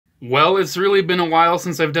Well, it's really been a while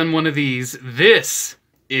since I've done one of these. This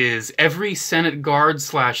is every Senate Guard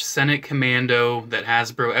 / Senate Commando that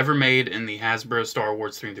Hasbro ever made in the Hasbro Star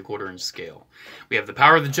Wars 3 3/4 inch scale. We have the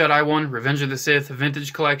Power of the Jedi one, Revenge of the Sith,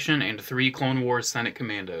 Vintage Collection, and 3 Clone Wars Senate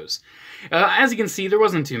Commandos. As you can see, there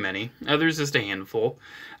wasn't too many. There's just a handful.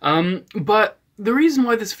 But the reason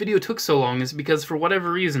why this video took so long is because for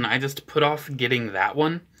whatever reason, I just put off getting that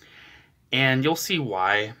one. And you'll see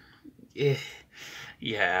why.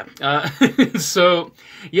 Yeah. So,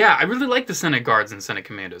 yeah, I really like the Senate Guards and Senate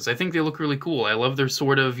Commandos. I think they look really cool. I love their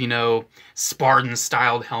sort of,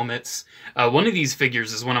 Spartan-styled helmets. One of these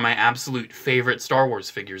figures is one of my absolute favorite Star Wars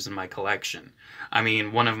figures in my collection. I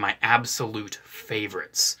mean, one of my absolute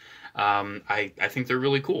favorites. I think they're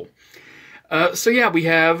really cool. So yeah, we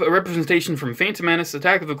have a representation from Phantom Menace,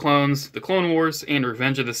 Attack of the Clones, The Clone Wars, and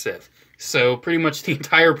Revenge of the Sith. So pretty much the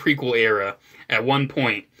entire prequel era at one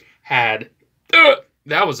point had...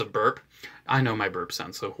 that was a burp. I know my burp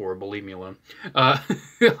sounds so horrible, leave me alone.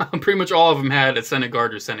 Pretty much all of them had a Senate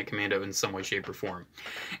Guard or Senate Commando in some way, shape, or form.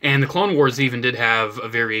 And the Clone Wars even did have a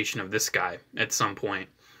variation of this guy at some point.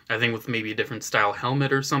 I think with maybe a different style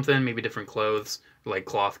helmet or something, maybe different clothes, like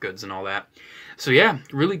cloth goods and all that. So yeah,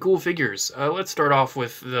 really cool figures. Let's start off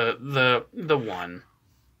with the one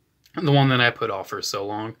that I put off for so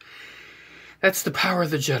long. That's the Power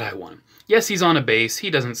of the Jedi one. Yes, he's on a base.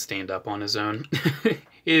 He doesn't stand up on his own.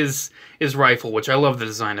 His rifle, which I love the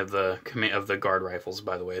design of the guard rifles,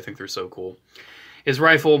 by the way. I think they're so cool. His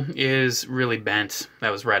rifle is really bent.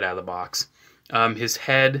 That was right out of the box. His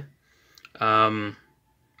head, look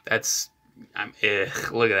at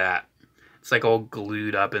that. It's like all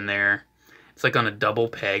glued up in there. It's like on a double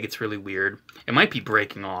peg. It's really weird. It might be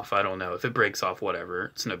breaking off. I don't know. If it breaks off,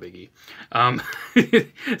 whatever. It's no biggie.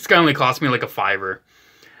 This guy only cost me like $5.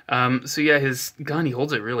 So yeah, his gun, he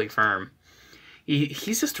holds it really firm.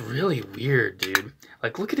 He's just really weird, dude.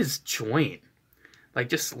 Like, look at his joint. Like,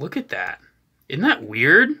 just look at that. Isn't that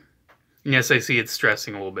weird? Yes, I see it's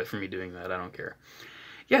stressing a little bit for me doing that. I don't care.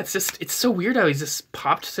 Yeah, it's so weird how he's just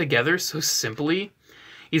popped together so simply.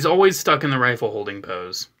 He's always stuck in the rifle holding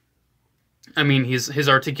pose. I mean, his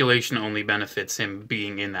articulation only benefits him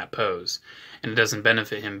being in that pose. And it doesn't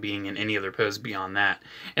benefit him being in any other pose beyond that.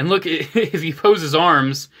 And look, if he poses his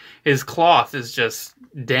arms, his cloth is just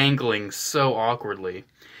dangling so awkwardly.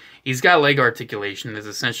 He's got leg articulation that's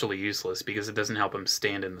essentially useless because it doesn't help him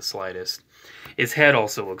stand in the slightest. His head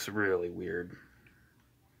also looks really weird.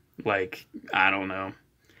 Like, I don't know.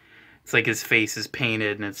 It's like his face is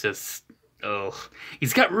painted and it's just... ugh.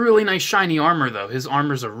 He's got really nice shiny armor, though. His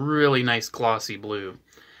armor's a really nice glossy blue.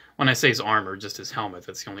 When I say his armor, just his helmet.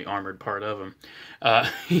 That's the only armored part of him.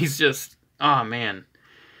 He's just... oh, man.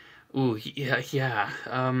 Ooh, yeah.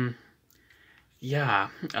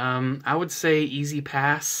 I would say easy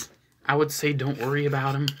pass. I would say don't worry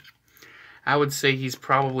about him. I would say he's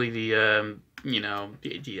probably the,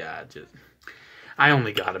 I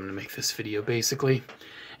only got him to make this video, basically.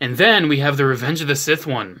 And then we have the Revenge of the Sith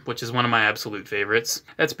one, which is one of my absolute favorites.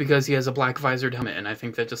 That's because he has a black visored helmet, and I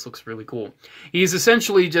think that just looks really cool. He's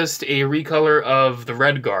essentially just a recolor of the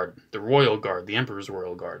Red Guard, the Royal Guard, the Emperor's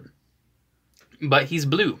Royal Guard. But he's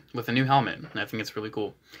blue with a new helmet, and I think it's really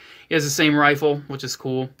cool. He has the same rifle, which is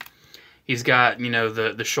cool. He's got,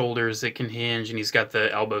 the shoulders that can hinge, and he's got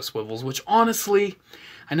the elbow swivels, which honestly,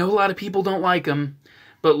 I know a lot of people don't like them,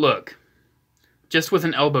 but look, just with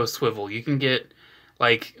an elbow swivel, you can get...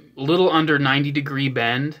 like, a little under 90-degree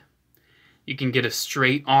bend, you can get a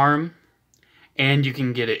straight arm, and you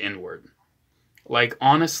can get it inward. Like,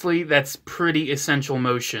 honestly, that's pretty essential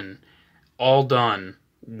motion, all done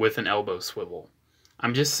with an elbow swivel.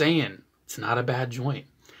 I'm just saying, it's not a bad joint.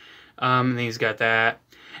 And then he's got that.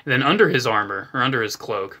 And then under his armor, or under his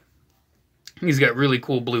cloak, he's got really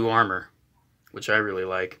cool blue armor, which I really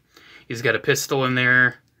like. He's got a pistol in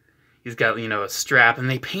there. He's got, a strap, and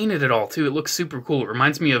they painted it all, too. It looks super cool. It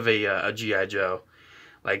reminds me of a G.I. Joe.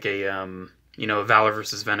 Like a Valor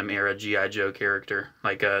vs. Venom era G.I. Joe character.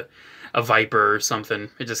 Like a Viper or something.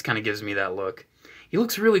 It just kind of gives me that look. He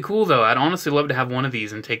looks really cool, though. I'd honestly love to have one of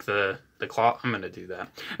these and take the claw. I'm going to do that.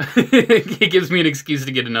 It gives me an excuse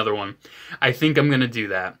to get another one. I think I'm going to do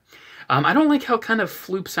that. I don't like how it kind of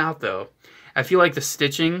floops out, though. I feel like the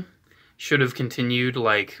stitching... should have continued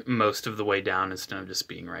like most of the way down instead of just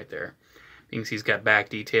being right there. Things he's got back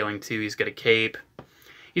detailing too. He's got a cape.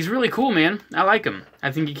 He's really cool, man. I like him.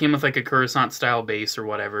 I think he came with like a Coruscant style base or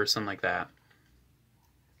whatever, something like that.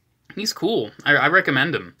 He's cool. I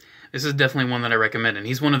recommend him. This is definitely one that I recommend, and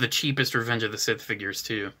he's one of the cheapest Revenge of the Sith figures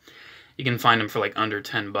too. You can find him for like under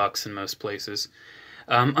 $10 in most places.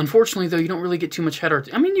 Unfortunately, though, you don't really get too much head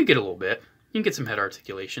art. I mean, you get a little bit. You can get some head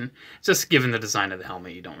articulation. Just given the design of the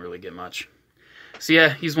helmet, you don't really get much. So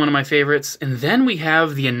yeah, he's one of my favorites. And then we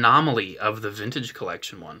have the Anomaly of the Vintage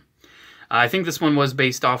Collection one. I think this one was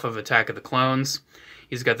based off of Attack of the Clones.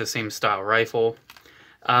 He's got the same style rifle.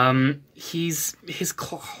 His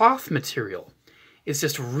cloth material is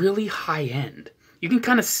just really high-end. You can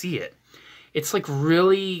kind of see it. It's like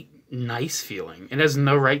really nice feeling. It has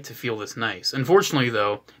no right to feel this nice. Unfortunately,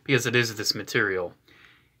 though, because it is this material,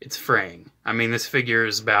 it's fraying. I mean, this figure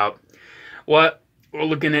is about, what? We're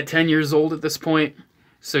looking at 10 years old at this point.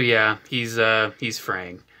 So yeah, he's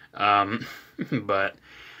fraying. But,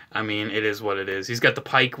 I mean, it is what it is. He's got the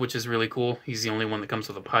pike, which is really cool. He's the only one that comes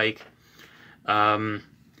with a pike.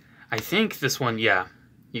 I think this one, yeah,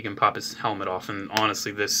 you can pop his helmet off, and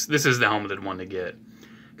honestly, this is the helmeted one to get.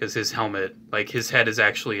 Because his helmet, like, his head is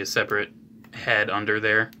actually a separate head under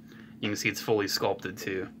there. You can see it's fully sculpted,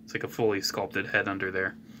 too. It's like a fully sculpted head under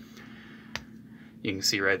there. You can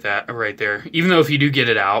see right there. Even though if you do get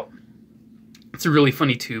it out, it's a really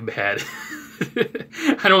funny tube head.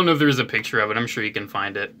 I don't know if there's a picture of it. I'm sure you can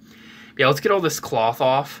find it. Yeah, let's get all this cloth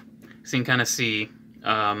off so you can kind of see.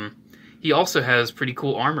 He also has pretty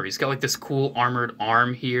cool armor. He's got like this cool armored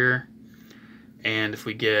arm here. And if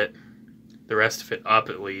we get the rest of it up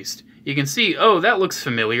at least, you can see, oh, that looks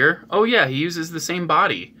familiar. Oh yeah, he uses the same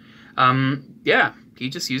body. Yeah, he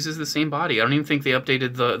just uses the same body. I don't even think they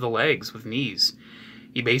updated the legs with knees.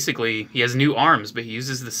 He has new arms, but he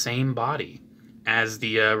uses the same body as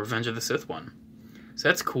the Revenge of the Sith one. So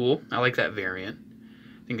that's cool. I like that variant.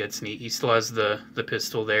 I think that's neat. He still has the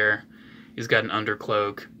pistol there. He's got an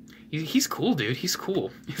undercloak. He's cool, dude. He's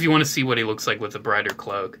cool. If you want to see what he looks like with a brighter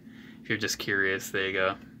cloak, if you're just curious, there you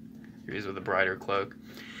go. Here he is with a brighter cloak.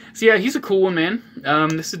 So yeah, he's a cool one, man.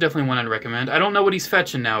 This is definitely one I'd recommend. I don't know what he's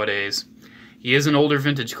fetching nowadays. He is an older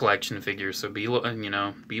Vintage Collection figure, so be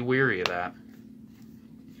wary of that.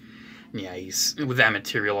 Yeah, he's with that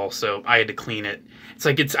material also. I had to clean it. It's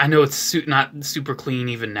like I know it's not super clean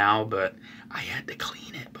even now, but I had to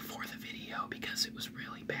clean it before the video because it was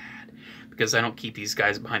really bad. Because I don't keep these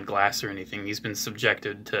guys behind glass or anything. He's been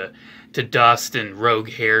subjected to dust and rogue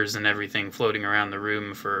hairs and everything floating around the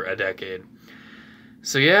room for a decade.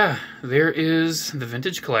 So yeah, there is the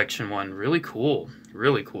Vintage Collection one. Really cool.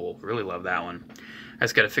 Really cool. Really love that one. I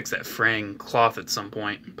just got to fix that fraying cloth at some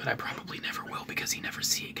point, but I probably never will because you never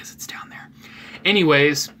see it because it's down there.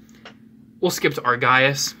 Anyways, we'll skip to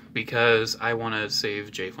Argaius because I want to save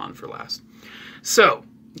Jfon for last. So,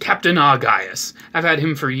 Captain Argaius. I've had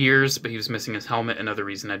him for years, but he was missing his helmet. Another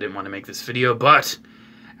reason I didn't want to make this video, but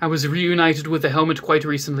I was reunited with the helmet quite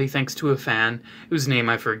recently thanks to a fan whose name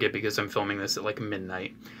I forget because I'm filming this at like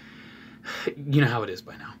midnight. You know how it is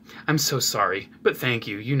by now. I'm so sorry, but thank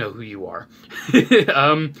you. You know who you are.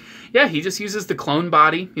 Yeah, he just uses the clone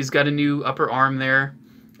body. He's got a new upper arm there.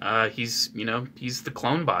 He's the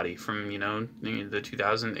clone body from, the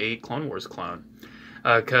 2008 Clone Wars clone.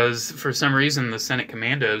 Because for some reason, the Senate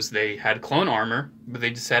Commandos, they had clone armor, but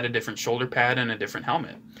they just had a different shoulder pad and a different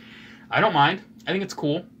helmet. I don't mind. I think it's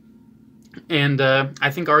cool. And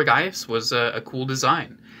I think Argaius was a cool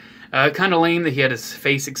design. Kind of lame that he had his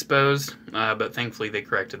face exposed, but thankfully they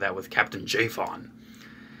corrected that with Captain Jfon.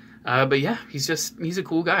 But yeah, he's a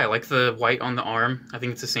cool guy. I like the white on the arm. I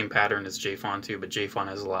think it's the same pattern as Jfon too, but Jfon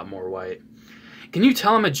has a lot more white. Can you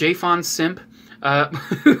tell I'm a Jfon simp?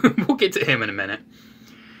 We'll get to him in a minute.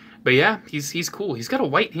 But yeah, he's cool. He's got a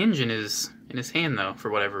white hinge in his hand though,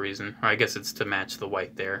 for whatever reason. Or I guess it's to match the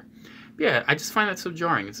white there. But yeah, I just find that so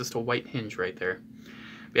jarring. It's just a white hinge right there.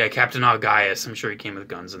 Yeah, Captain Argaius, I'm sure he came with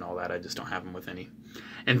guns and all that. I just don't have him with any.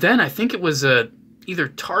 And then I think it was a either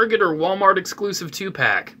Target or Walmart exclusive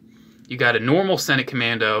 2-pack. You got a normal Senate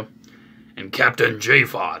Commando and Captain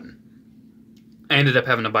Jfon. I ended up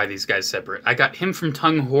having to buy these guys separate. I got him from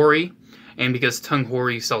Tung Hori, and because Tung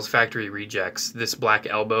Hori sells factory rejects, this black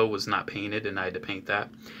elbow was not painted, and I had to paint that.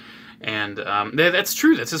 And that's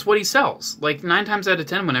true. That's just what he sells. Like 9 times out of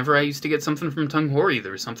 10, whenever I used to get something from Tung Hori,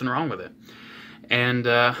 there was something wrong with it. And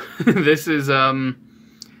this is Captain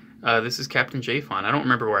Jfon. I don't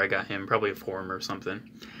remember where I got him. Probably a forum or something.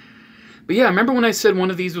 But yeah, remember when I said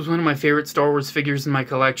one of these was one of my favorite Star Wars figures in my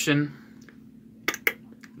collection?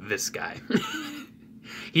 This guy.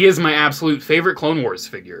 He is my absolute favorite Clone Wars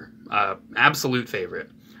figure. Absolute favorite.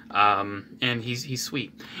 And he's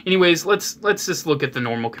sweet. Anyways, let's just look at the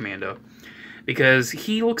normal Commando. Because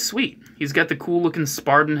he looks sweet. He's got the cool looking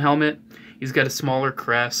Spartan helmet. He's got a smaller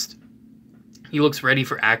crest. He looks ready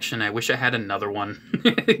for action. I wish I had another one.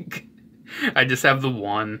 I just have the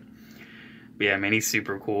one. But yeah, man, he's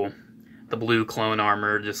super cool. The blue clone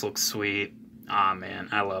armor just looks sweet. Aw, man,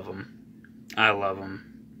 I love him. I love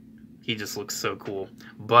him. He just looks so cool.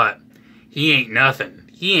 But he ain't nothing.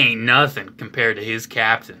 He ain't nothing compared to his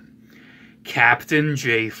captain. Captain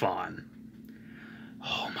Jfon.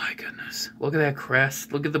 Oh my goodness. Look at that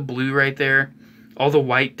crest. Look at the blue right there. All the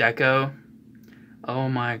white deco. Oh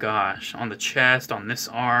my gosh. On the chest, on this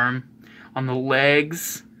arm, on the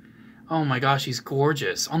legs. Oh my gosh, he's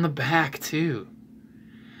gorgeous. On the back too.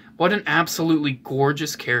 What an absolutely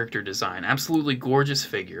gorgeous character design. Absolutely gorgeous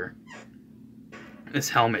figure. This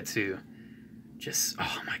helmet too. Just,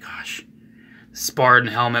 oh my gosh. Spartan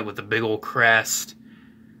helmet with the big old crest.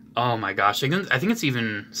 Oh my gosh. I think it's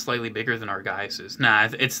even slightly bigger than Argaius's. Nah,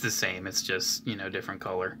 it's the same. It's just, you know, different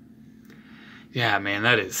color. Yeah, man,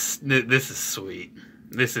 this is sweet.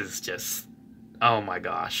 This is just, oh my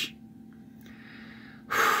gosh.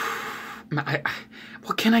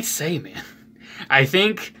 What can I say, man? I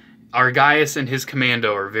think Argaius and his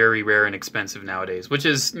Commando are very rare and expensive nowadays, which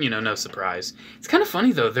is, you know, no surprise. It's kind of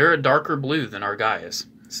funny, though. They're a darker blue than Argaius.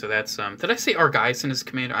 So that's, did I say Argaius and his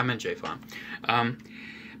Commando? I meant Jfon.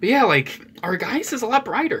 But yeah, like, Argaius is a lot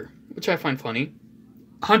brighter, which I find funny.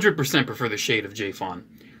 100% prefer the shade of Jfon.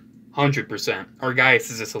 100%. Argaius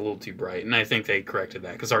is just a little too bright, and I think they corrected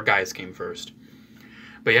that, because Argaius came first.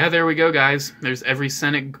 But yeah, there we go, guys. There's every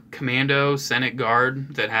Senate Commando, Senate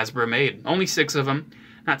Guard that Hasbro made. Only 6 of them.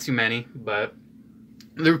 Not too many, but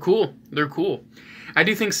they're cool. They're cool. I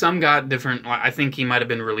do think some got different. I think he might have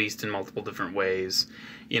been released in multiple different ways.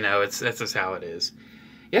 You know, that's just how it is.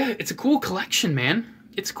 Yeah, it's a cool collection, man.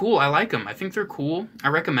 It's cool. I like them. I think they're cool. I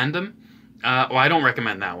recommend them. Well, I don't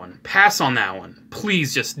recommend that one. Pass on that one.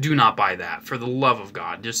 Please just do not buy that. For the love of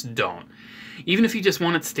God, just don't. Even if you just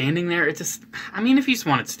want it standing there, it just... I mean, if you just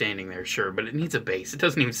want it standing there, sure, but it needs a base. It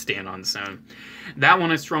doesn't even stand on its own. That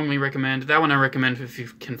one I strongly recommend. That one I recommend if you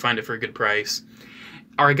can find it for a good price.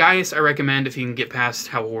 Argaius I recommend if you can get past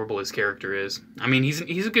how horrible his character is. I mean, he's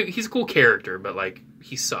a cool character, but, like,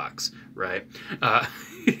 he sucks, right?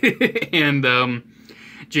 And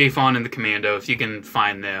Jfon and the Commando, if you can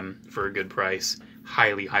find them for a good price,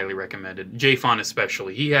 highly, highly recommended. Jfon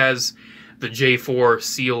especially. He has the J4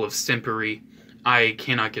 seal of Simpery. I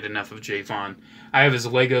cannot get enough of Jfon. I have his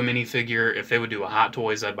Lego minifigure. If they would do a Hot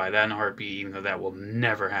Toys, I'd buy that in a heartbeat, even though that will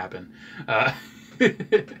never happen.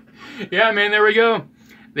 Yeah, man, there we go.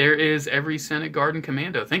 There is every Senate Guard and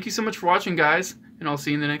Commando. Thank you so much for watching, guys, and I'll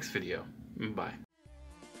see you in the next video. Bye.